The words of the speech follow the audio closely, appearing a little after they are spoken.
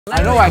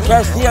I know I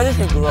can't see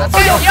anything, bro. Yo! Oh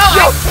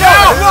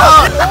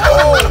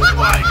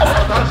my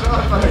God.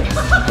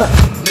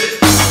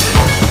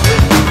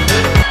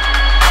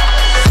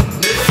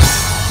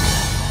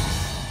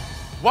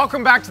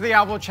 Welcome back to the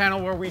ALBOE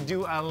channel where we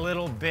do a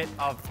little bit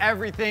of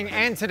everything.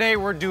 And today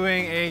we're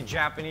doing a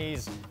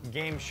Japanese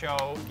game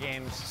show,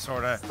 games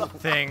sort of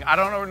thing. I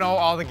don't know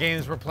all the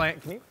games we're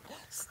playing. Can you?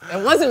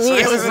 It wasn't me,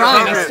 it was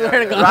Ryan, I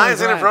swear to God.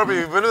 Ryan's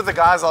inappropriate. We've been with the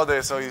guys all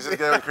day, so he's just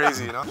getting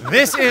crazy, you know?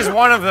 This is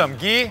one of them.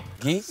 Guy?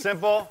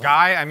 Simple.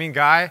 Guy.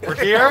 We're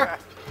here.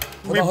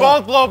 We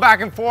both blow back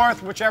and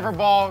forth. Whichever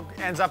ball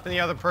ends up in the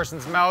other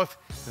person's mouth,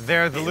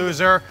 they're the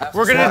loser.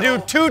 We're gonna do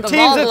two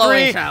teams of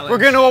three. We're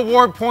gonna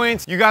award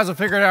points. You guys will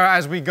figure it out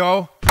as we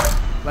go.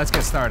 Let's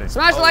get started.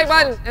 Smash the like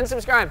button and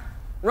subscribe.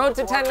 Road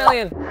to 10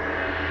 million. We're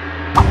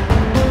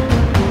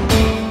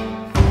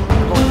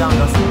going down,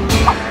 Dustin.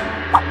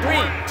 3,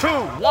 2,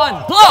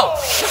 1, blow!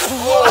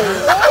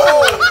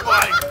 Oh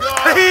my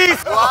God!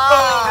 Peace!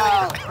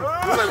 Wow!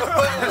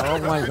 Oh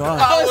my God.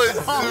 That was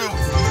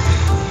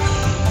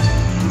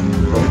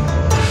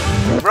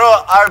Bro,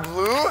 I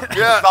blew,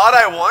 thought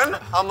I won.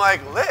 I'm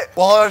like, lit.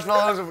 Well, I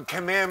smelled a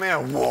Kamehameha,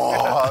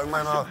 whoa, in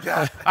my mouth.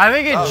 Yeah. I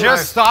think it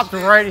just stopped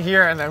right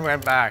here and then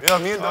went back. Yeah,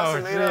 me and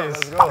Dustin made it.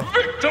 Let's go.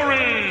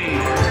 Victory!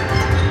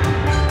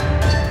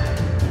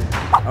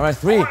 All right,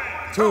 3,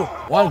 2,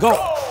 1, go.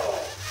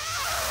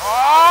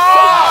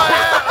 Oh!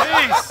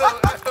 Peace!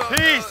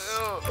 Peace!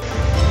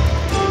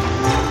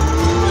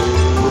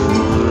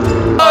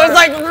 Oh, it's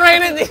like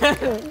right at the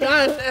end.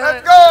 God,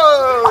 Let's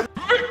go!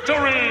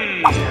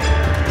 Victory!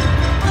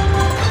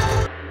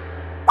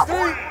 3, 2,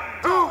 1,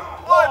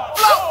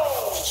 blow!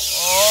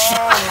 Oh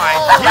my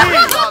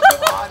God!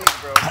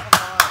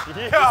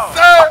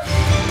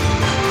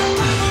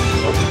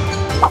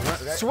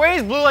 Yo!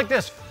 Sway's blew like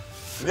this.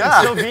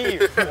 Yeah. Still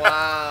beat you.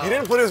 Wow. He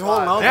didn't put his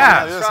whole mouth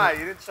Yeah. on that.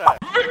 You didn't try.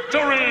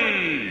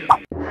 Victory!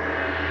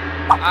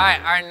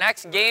 Alright, our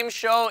next game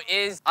show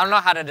is, I don't know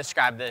how to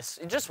describe this.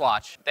 You just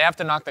watch. They have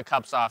to knock the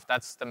cups off.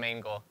 That's the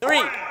main goal. 3,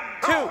 2,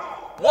 1,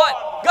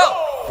 go!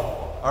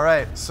 All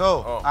right,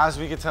 so as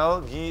we can tell,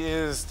 Guy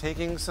is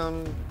taking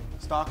some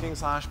stocking /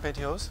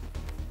 pantyhose.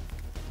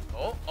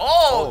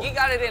 Oh, he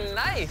got it in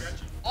nice.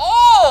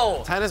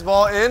 Oh! Tennis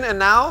ball in, and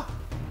now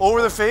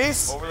over the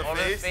face. Over the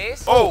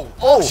face? Oh!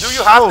 Do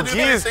you have to do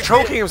Guy is this?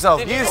 choking himself.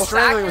 Did He you is sack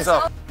strangling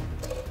yourself?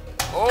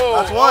 himself. Oh,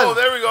 That's one. Oh,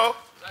 there we go.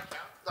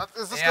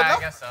 Is this good Yeah, I enough?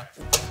 guess so.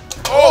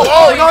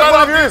 Oh, You got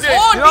one of yours. DJ.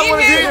 Oh, You got one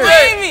of DJ, yours.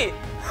 baby!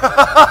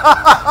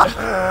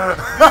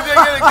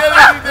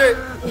 Get it,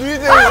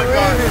 DJ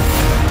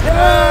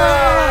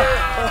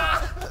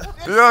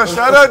Yo,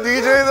 shout out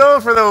DJ though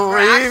for the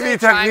wavy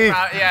technique.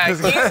 Yeah, he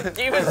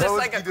was just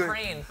like a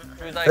crane.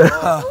 He was like,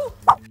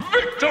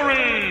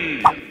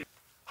 Victory!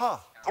 Huh.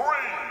 3,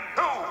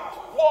 2,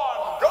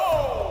 1,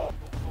 go!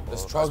 The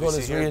As struggle we see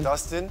is here, real.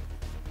 Dustin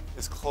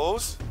is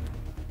close.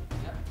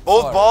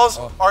 Both balls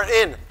are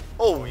in.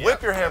 Oh,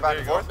 whip your hair back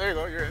and forth. There you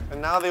go, you're in.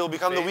 And now they will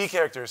become the weak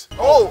characters. You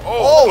You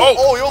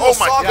almost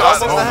my saw God,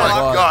 Dustin. oh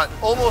my God.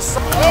 Almost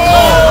saw.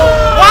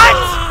 What?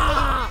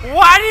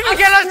 Why didn't you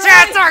get a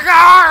chance to go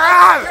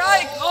around?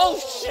 like, oh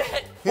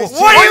shit! What do you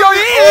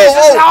mean? This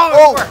is how it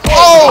works.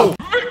 Oh!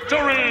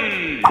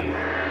 Victory!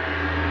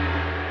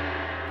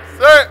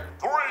 Set.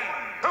 3,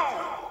 2,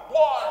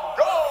 1,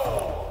 go!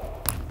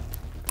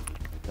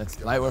 That's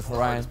light work for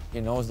Ryan.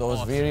 He knows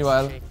those really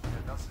well.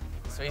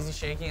 So easy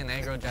shaking and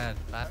aggro jab.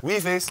 Wee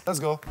face, let's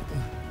go.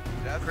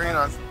 That's green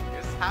on.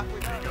 It's halfway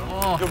there.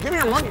 Oh. Yo, give me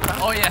your money, man.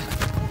 Oh yeah.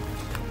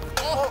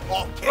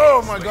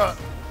 Oh my God.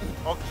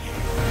 Okay.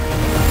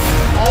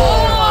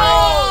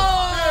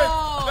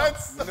 Oh!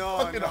 That's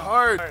fucking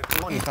hard.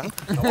 Money, fam.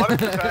 I wanted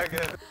to try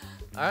again.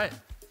 All right.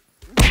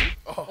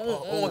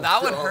 Oh,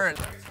 that would hurt.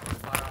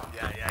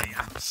 Yeah.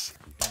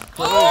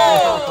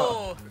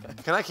 Oh!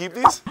 Can I keep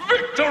these?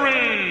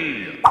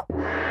 Victory!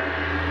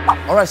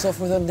 All right, so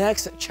for the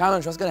next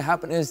challenge, what's gonna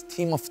happen is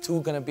team of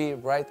 2 gonna be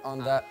right on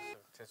that.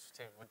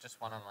 Just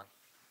one-on-one.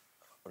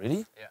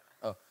 Really? Yeah.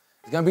 Oh,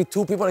 it's gonna be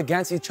 2 people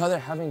against each other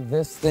having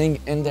this thing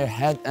in their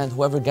head, and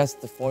whoever gets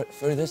the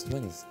furthest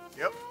wins.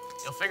 Yep.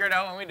 You'll figure it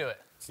out when we do it.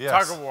 Yes.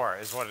 Tug of war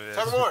is what it is.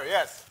 Tug of war,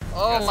 yes.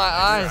 Oh, my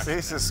eyes.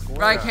 Face is square.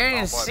 Bro, I can't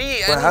even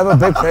see. But I have a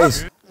big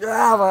face.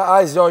 Yeah, my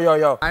eyes, yo.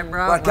 I'm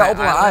But I can't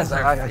open my eyes.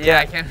 Yeah,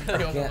 I can't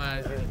really open my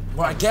eyes either.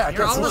 Bro, I can't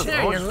You're see. almost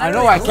there. You're I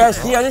know, I can't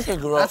see anything,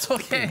 bro. That's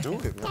okay.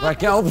 But I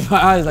can't open my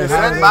eyes like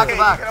Send that. it back to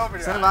back.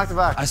 Send it back to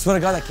back. I swear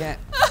to God, I can't.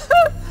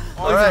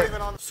 All right.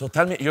 So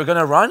tell me, you're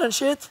gonna run and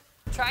shit?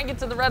 Try and get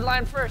to the red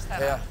line first.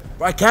 Yeah.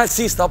 Bro, I can't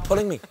see. Stop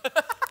pulling me.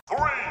 3,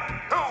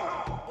 2,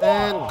 1,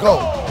 And go.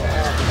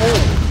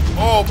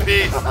 Oh,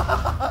 peace.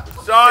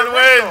 Sean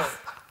wins.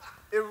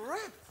 It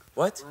ripped.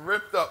 What?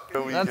 Ripped up.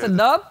 That's a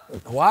dub?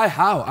 Why?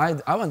 How?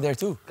 I went there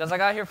too. Because I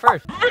got here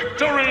first.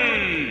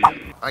 Victory!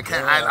 I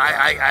can't.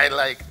 I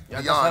like.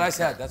 Yeah, that's what I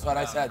said. That's what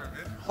I said.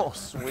 Oh,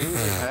 sweet.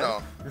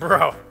 No.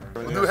 Bro.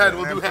 We'll do head.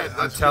 We'll do head.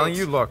 I'm telling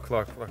you, look.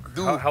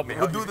 Do, Help me.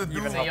 We'll do the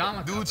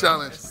do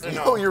challenge.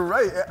 No, you're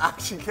right. It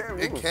actually can't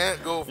move. It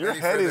can't go. Your any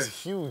head further. is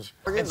huge.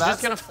 It's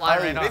just gonna fly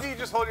right off. Maybe you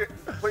just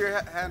put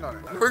your hand on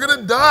it. We're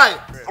gonna die.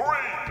 3, 2,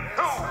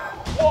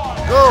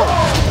 1, Go.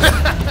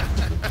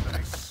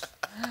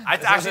 I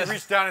actually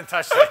reached down and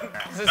touched it.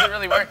 This isn't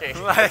really working.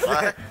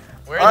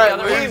 Where are All the right,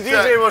 other me ones? and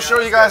DJ will show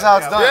you guys how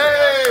it's done.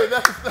 Yay!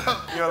 That's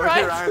tough. Yo, look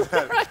at Ryan's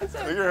head. Look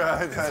at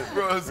Ryan's head.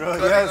 Bro, it's He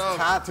cutting has off.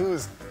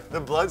 tattoos. The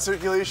blood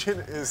circulation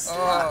is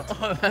slack.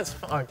 Oh, that's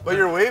fucked. But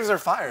your waves are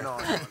fire. No,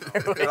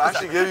 it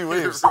actually gave you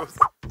waves. 3,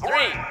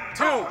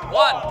 2,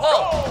 1,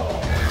 pull.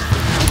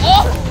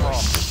 Oh,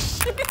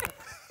 shit.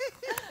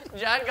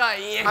 John got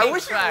yanked. I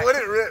wish it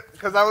wouldn't rip,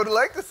 because I would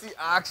like to see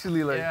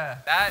actually like. Yeah,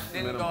 that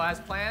didn't go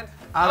as planned.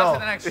 At On all. to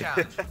the next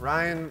challenge.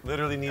 Ryan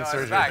literally needs It's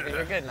surgery. back.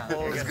 You're good now.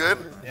 You're It's good.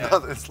 good? No,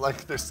 it's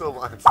like there's still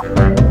lines.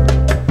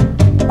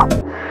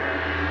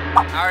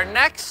 Our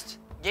next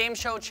game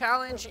show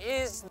challenge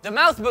is the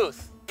mouth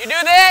booth. You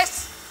do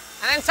this,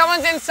 and then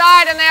someone's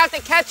inside and they have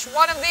to catch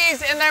one of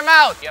these in their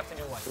mouth. You have to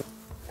do one.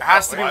 It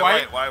has to be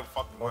white. Why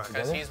fucking white?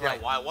 Because he's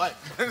white. Why?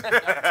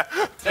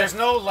 There's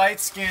no light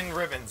skin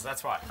ribbons,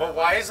 that's why. But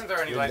why isn't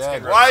there any light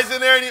skin ribbons? Why isn't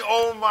there any?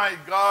 Oh my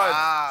God.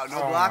 Wow,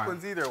 no black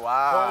ones either.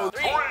 Wow.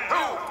 3, 2, 1,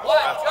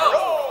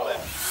 go.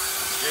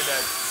 You're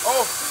dead.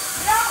 Oh,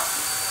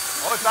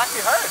 Oh, it's actually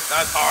hurt.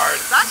 that's hard.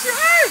 It's actually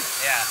hurt.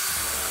 Yeah.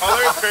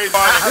 Color is crazy.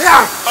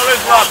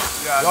 Color's rough.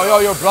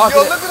 You're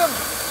blocking Yo, look at him.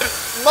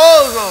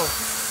 Mozo.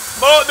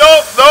 No.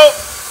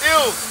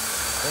 Ew.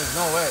 There's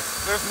no way.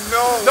 There's no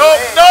way. No.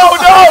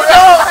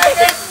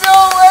 There's no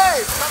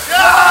way.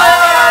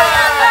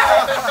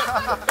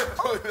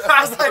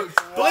 I was like,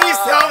 please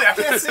tell me, I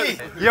can't see.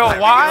 Yo,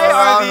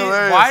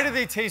 why do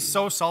they taste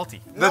so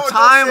salty? The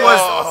time was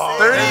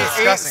 38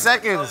 disgusting.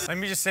 seconds. Let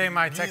me just say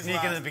my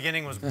technique in the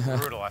beginning was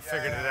brutal. I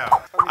figured it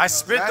out. I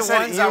spit I the said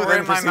ones ew, that were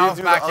then in my proceeded mouth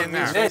to back the in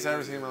there. ugliest face I've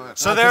ever seen in my life.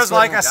 So there's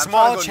like a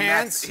small trying to go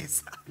chance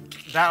next.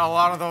 that a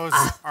lot of those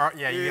are,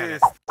 yeah, you get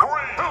it. It's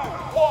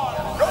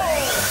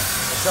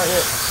right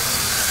here.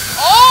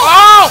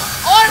 Oh!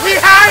 We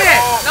had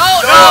it! No.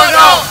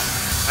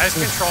 Nice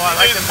control. I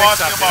like the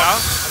mix up, you know?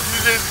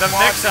 The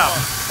mix up.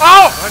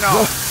 Oh! Oh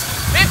no.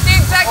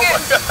 15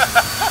 seconds.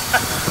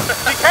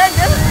 You can't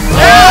get it.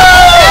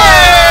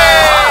 Yay!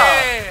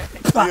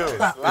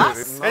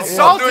 It's I'm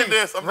salty, doing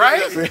this. I'm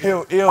right? doing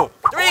this. Ew.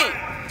 3,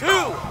 2,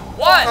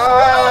 1.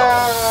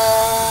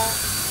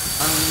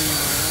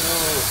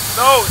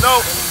 No. Oh,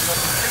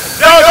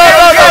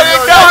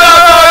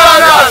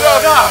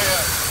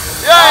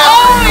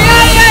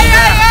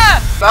 yeah.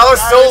 That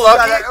was so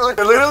lucky.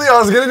 Literally, I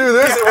was gonna do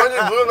this, and one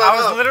just blew in my I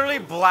was mouth. literally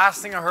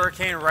blasting a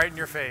hurricane right in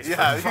your face.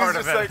 Yeah, for part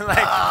he's of just it. like,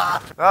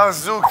 That was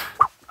Zook.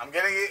 I'm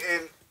getting it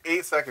in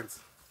 8 seconds.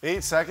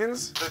 8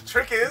 seconds? The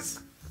trick is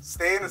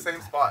stay in the same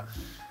spot.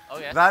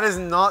 Okay. That is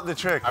not the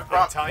trick. I I'm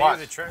promise. telling you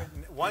the trick.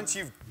 Once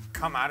you've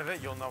come out of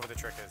it, you'll know what the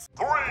trick is.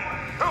 3, 2,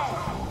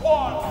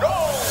 1, go!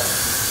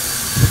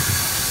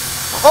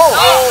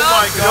 Oh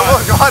my You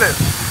almost got it.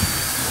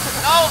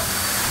 No.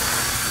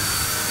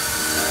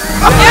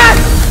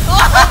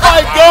 Oh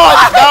my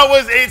God! That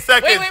was 8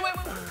 seconds. Wait.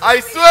 I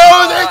swear it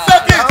was 8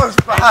 seconds. That was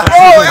fast.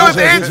 Oh, it was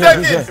 8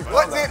 seconds.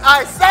 What did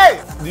I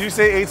say? Did you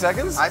say 8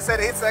 seconds? I said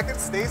 8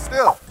 seconds. Stay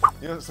still.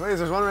 Yo, Sways,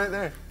 there's one right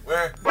there.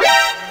 Where?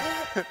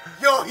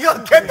 Yo,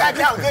 get that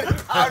down. Get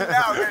it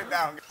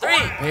down. 3,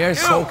 Hair 2,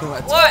 soaking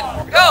wet.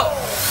 1, go.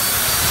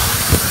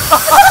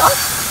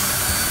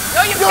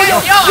 No, you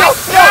can't.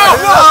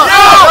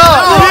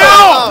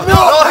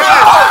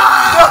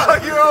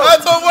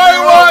 That's a white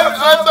one.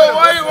 That's a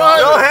white one.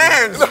 No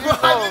hands. No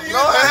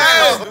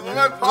hands.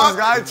 This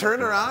guy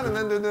turned around and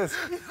then did this.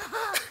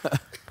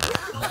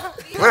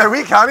 Wait, are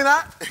we counting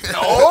that?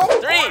 No.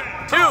 3,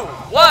 2,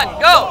 1,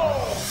 go.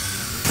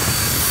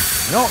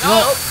 No.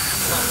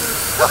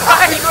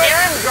 I hear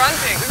him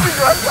grunting.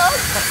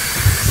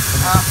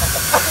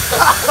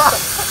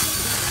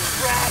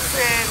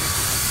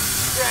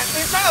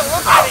 He's trying to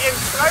look at it and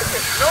strike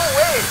it. No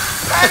way.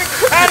 Panic.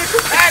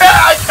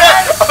 I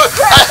can't.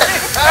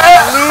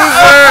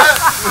 Loser.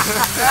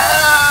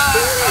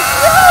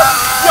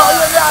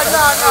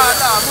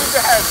 Nah. Move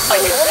your head.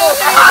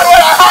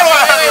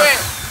 Wait.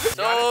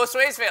 So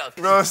Sway's failed.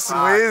 Bro,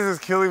 Sways is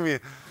killing me.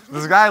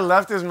 This guy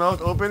left his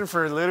mouth open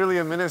for literally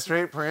a minute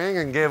straight praying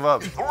and gave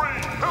up. 3, 2, 1,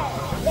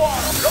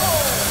 go.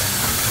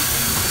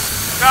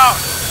 No.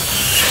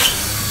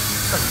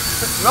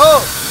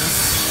 No!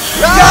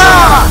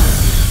 Yeah!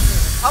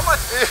 How much?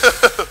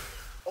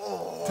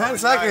 10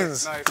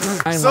 seconds.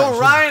 Nice. So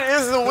Ryan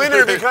is the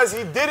winner because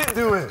he didn't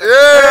do it.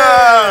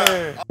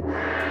 Yeah!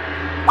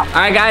 All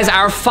right, guys,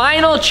 our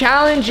final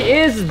challenge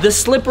is the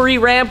slippery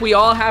ramp. We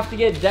all have to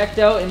get decked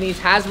out in these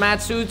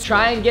hazmat suits.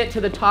 Try and get to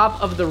the top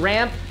of the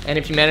ramp. And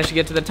if you manage to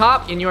get to the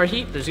top in your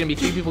heat, there's gonna be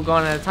 3 people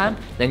going at a time,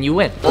 then you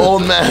win.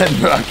 Old man,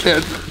 I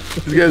can't.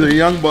 These guys are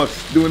young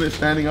bucks. Doing it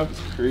standing up is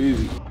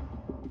crazy.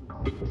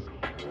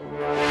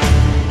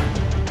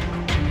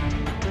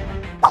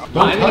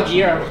 I'm in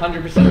gear. I'm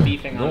 100%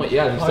 beefing on it.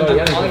 Yeah,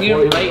 I'm telling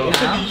you right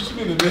now.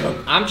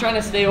 I'm trying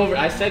to stay over.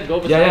 I said go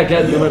beside. Yeah,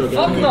 get in the middle.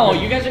 Fuck no,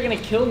 you guys are gonna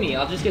kill me.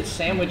 I'll just get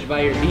sandwiched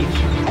by your beef.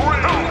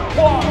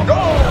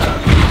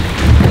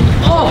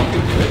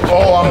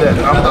 Oh, I'm dead.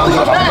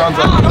 I'm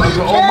done.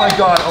 Oh my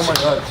god.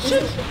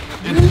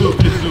 It's Luke.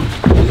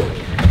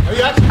 Are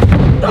you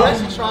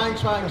actually trying? I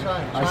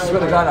swear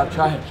to God, I'm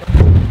trying.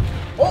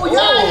 Oh,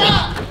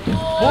 yeah!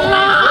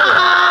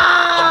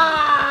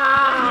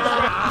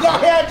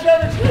 Yeah,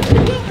 Trevor.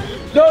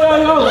 No.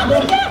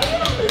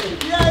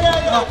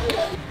 Yeah.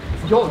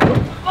 Yo.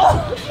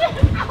 Oh,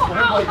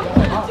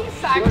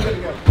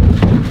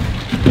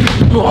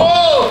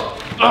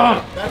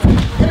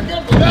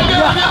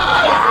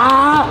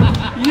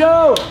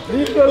 Yo,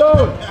 leave me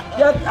alone.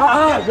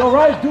 You're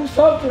right. Do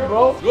something,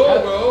 bro.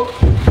 Go, bro.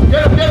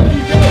 Get him,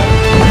 DJ.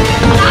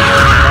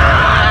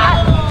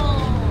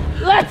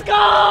 Let's go!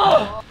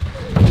 Oh,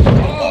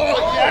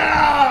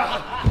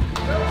 yeah!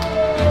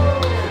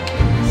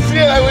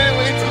 Shit, I waited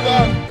way too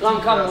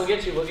long. Come, we'll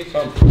get you.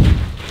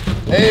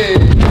 Hey.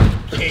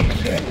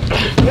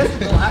 This is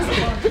the last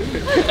one.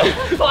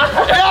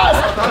 Yes!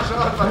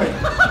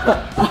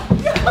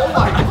 Oh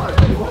my god.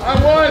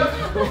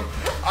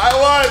 I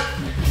won.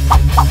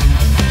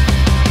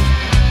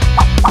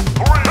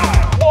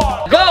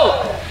 Go!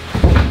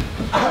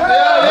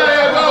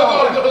 Yeah, go.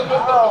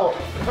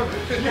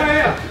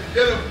 Yeah.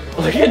 Get him.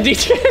 Look at DJ.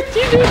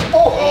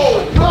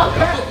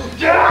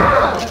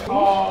 Yeah!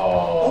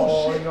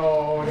 Oh, no.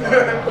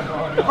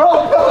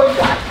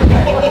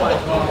 Oh my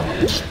god.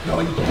 No,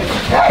 you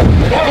can't.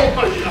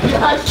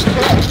 Yes.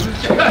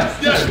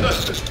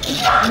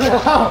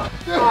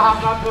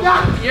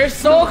 You're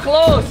so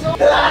close.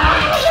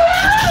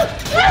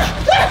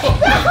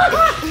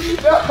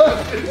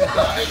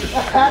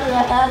 I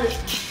had it.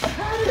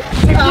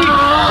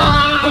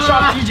 Push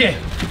off DJ.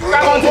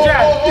 Grab onto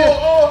Jack.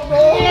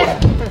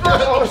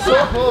 Oh, so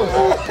close.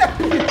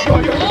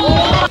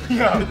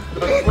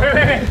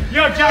 Wait.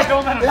 Yo, Jack,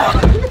 don't let him.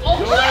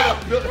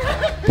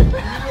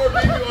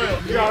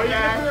 Yo, you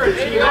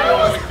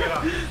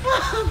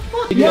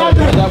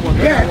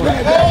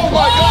Oh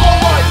my god.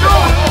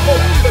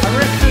 I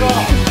risked it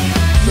all.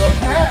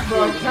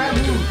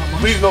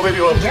 Please, no baby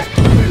oil.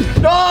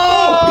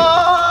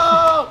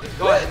 No!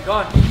 Go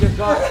on. Just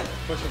go on.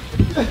 Push him.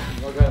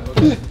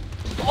 Okay.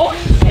 Oh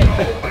shit!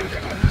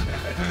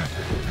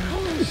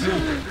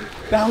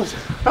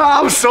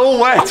 I'm so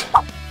wet.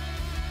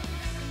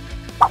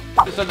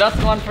 So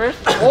Dustin won first.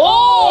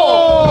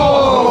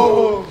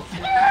 Oh!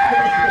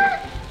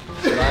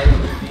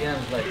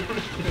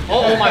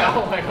 Oh my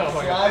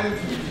god.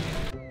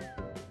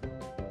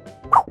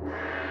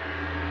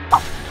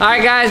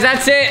 Alright guys,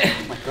 that's it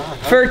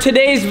for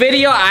today's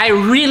video. I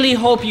really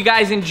hope you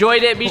guys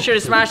enjoyed it. Be sure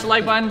to smash the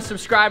like button,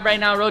 subscribe right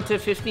now, road to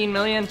 15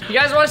 million. You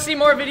guys want to see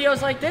more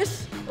videos like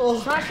this?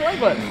 Smash the like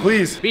button.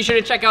 Please. Be sure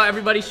to check out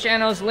everybody's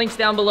channels, links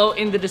down below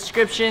in the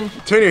description.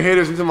 Turn your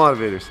haters into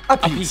motivators.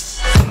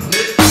 Peace.